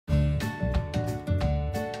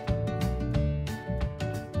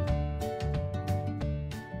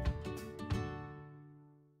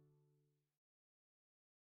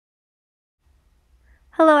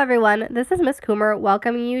Hello everyone, this is Miss Coomer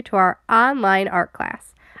welcoming you to our online art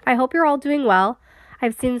class. I hope you're all doing well.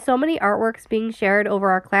 I've seen so many artworks being shared over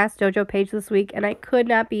our Class Dojo page this week and I could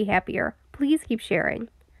not be happier. Please keep sharing.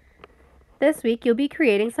 This week you'll be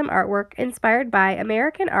creating some artwork inspired by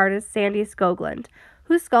American artist Sandy Skoglund,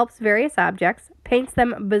 who sculpts various objects, paints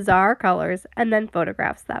them bizarre colors, and then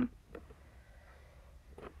photographs them.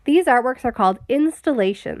 These artworks are called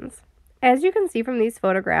installations. As you can see from these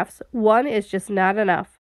photographs, one is just not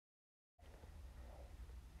enough.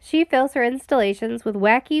 She fills her installations with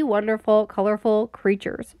wacky, wonderful, colorful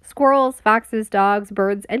creatures: squirrels, foxes, dogs,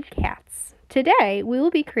 birds, and cats. Today, we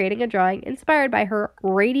will be creating a drawing inspired by her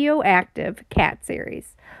Radioactive cat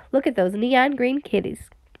series. Look at those neon green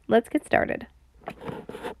kitties. Let's get started.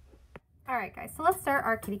 Alright guys, so let's start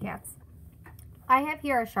our kitty cats. I have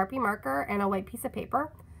here a Sharpie marker and a white piece of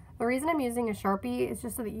paper. The reason I'm using a Sharpie is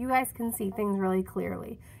just so that you guys can see things really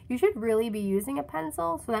clearly. You should really be using a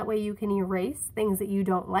pencil so that way you can erase things that you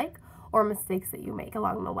don't like or mistakes that you make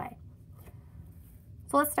along the way.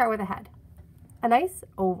 So let's start with a head. A nice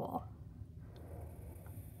oval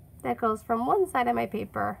that goes from one side of my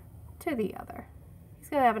paper to the other. He's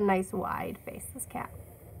going to have a nice wide face, this cat.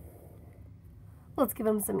 Let's give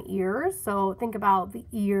him some ears. So think about the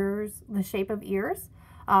ears, the shape of ears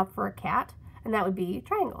for a cat, and that would be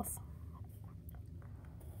triangles.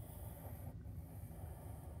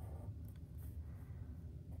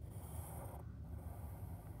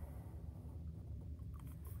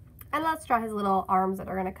 And let's draw his little arms that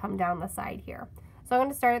are going to come down the side here. So I'm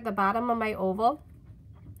going to start at the bottom of my oval,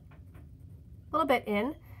 a little bit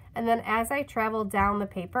in, and then as I travel down the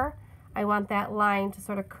paper, I want that line to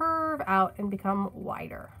sort of curve out and become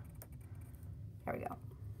wider. There we go.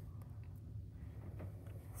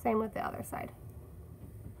 Same with the other side.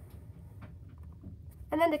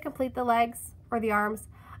 And then to complete the legs or the arms,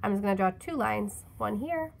 I'm just going to draw two lines, one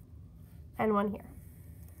here and one here.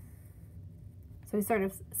 So he's sort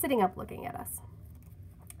of sitting up looking at us.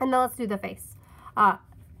 And then let's do the face.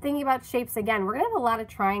 Thinking about shapes again, we're going to have a lot of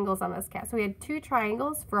triangles on this cat. So we had two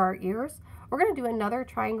triangles for our ears. We're going to do another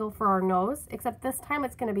triangle for our nose, except this time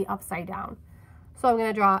it's going to be upside down. So I'm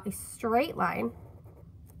going to draw a straight line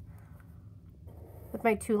with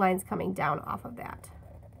my two lines coming down off of that.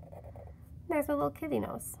 There's a little kitty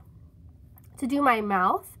nose. To do my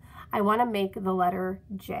mouth, I want to make the letter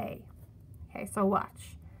J. Okay, so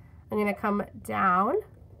watch. I'm going to come down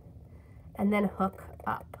and then hook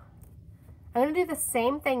up. I'm going to do the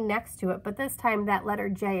same thing next to it, but this time that letter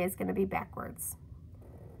J is going to be backwards.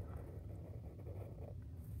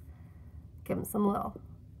 Give him some little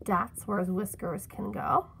dots where his whiskers can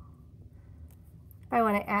go. If I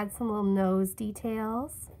want to add some little nose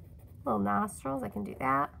details, little nostrils, I can do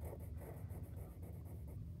that.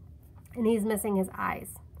 And he's missing his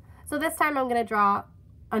eyes. So this time I'm going to draw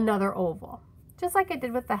another oval, just like I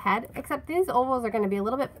did with the head, except these ovals are going to be a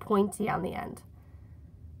little bit pointy on the end.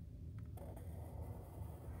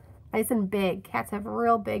 Nice and big. Cats have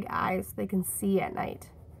real big eyes so they can see at night.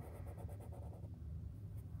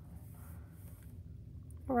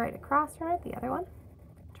 Right across from it, the other one.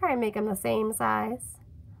 Try and make them the same size.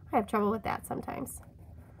 I have trouble with that sometimes.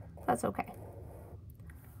 That's okay.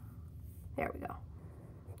 There we go.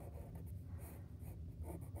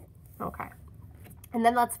 Okay. And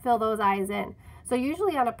then let's fill those eyes in. So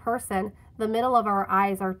usually on a person, the middle of our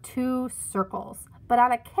eyes are two circles. But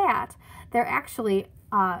on a cat, they're actually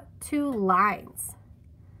two lines.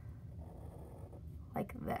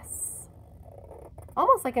 Like this.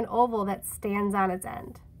 Almost like an oval that stands on its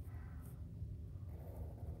end.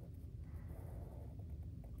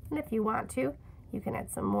 And if you want to, you can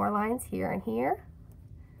add some more lines here and here,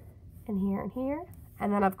 and here and here.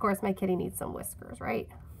 And then of course my kitty needs some whiskers, right?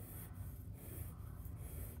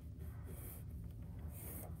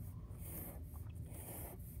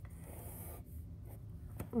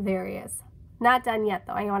 There he is. Not done yet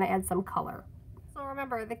though, I want to add some color. So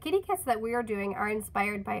remember, the kitty cats that we are doing are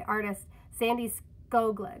inspired by artist Sandy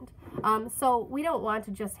Skoglund. So we don't want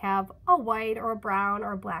to just have a white or a brown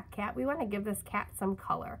or a black cat. We want to give this cat some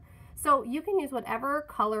color. So you can use whatever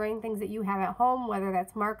coloring things that you have at home, whether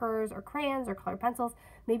that's markers or crayons or colored pencils.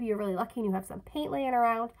 Maybe you're really lucky and you have some paint laying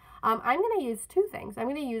around. I'm going to use two things. I'm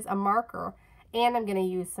going to use a marker and I'm going to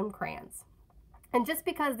use some crayons. And just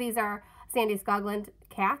because these are Sandy Skoglund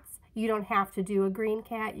cats, you don't have to do a green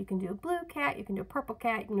cat. You can do a blue cat, you can do a purple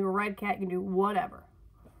cat, you can do a red cat, you can do whatever.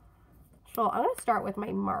 So I'm going to start with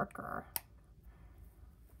my marker.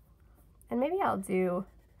 And maybe I'll do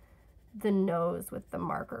the nose with the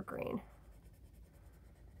marker green.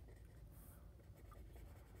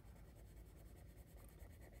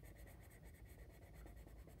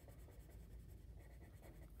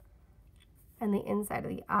 and the inside of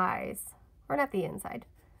the eyes. Or not the inside,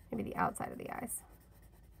 maybe the outside of the eyes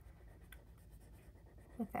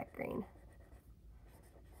with that green.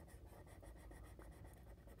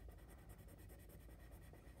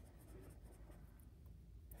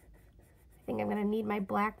 I think I'm going to need my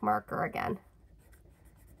black marker again.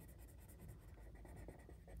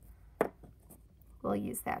 We'll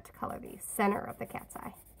use that to color the center of the cat's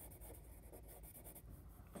eye.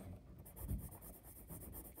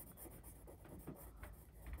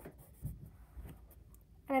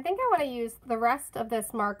 And I think I want to use the rest of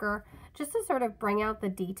this marker just to sort of bring out the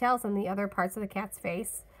details in the other parts of the cat's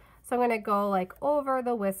face. So I'm going to go like over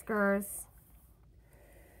the whiskers,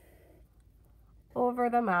 over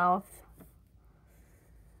the mouth,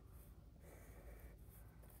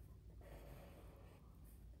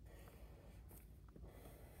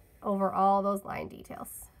 over all those line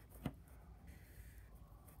details.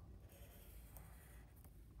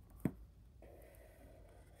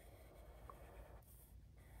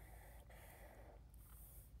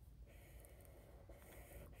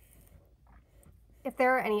 If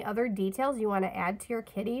there are any other details you want to add to your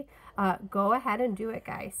kitty, go ahead and do it,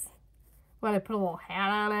 guys. Want to put a little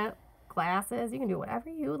hat on it, glasses, you can do whatever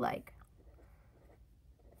you like.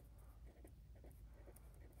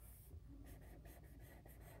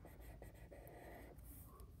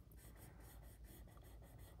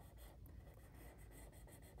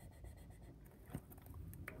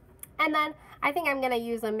 And then I think I'm going to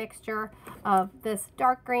use a mixture of this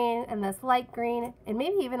dark green and this light green and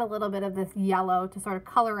maybe even a little bit of this yellow to sort of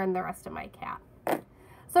color in the rest of my cat.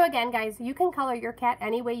 So again, guys, you can color your cat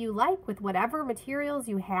any way you like with whatever materials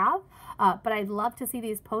you have, but I'd love to see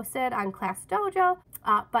these posted on Class Dojo,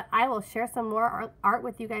 but I will share some more art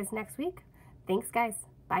with you guys next week. Thanks, guys.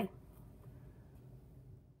 Bye.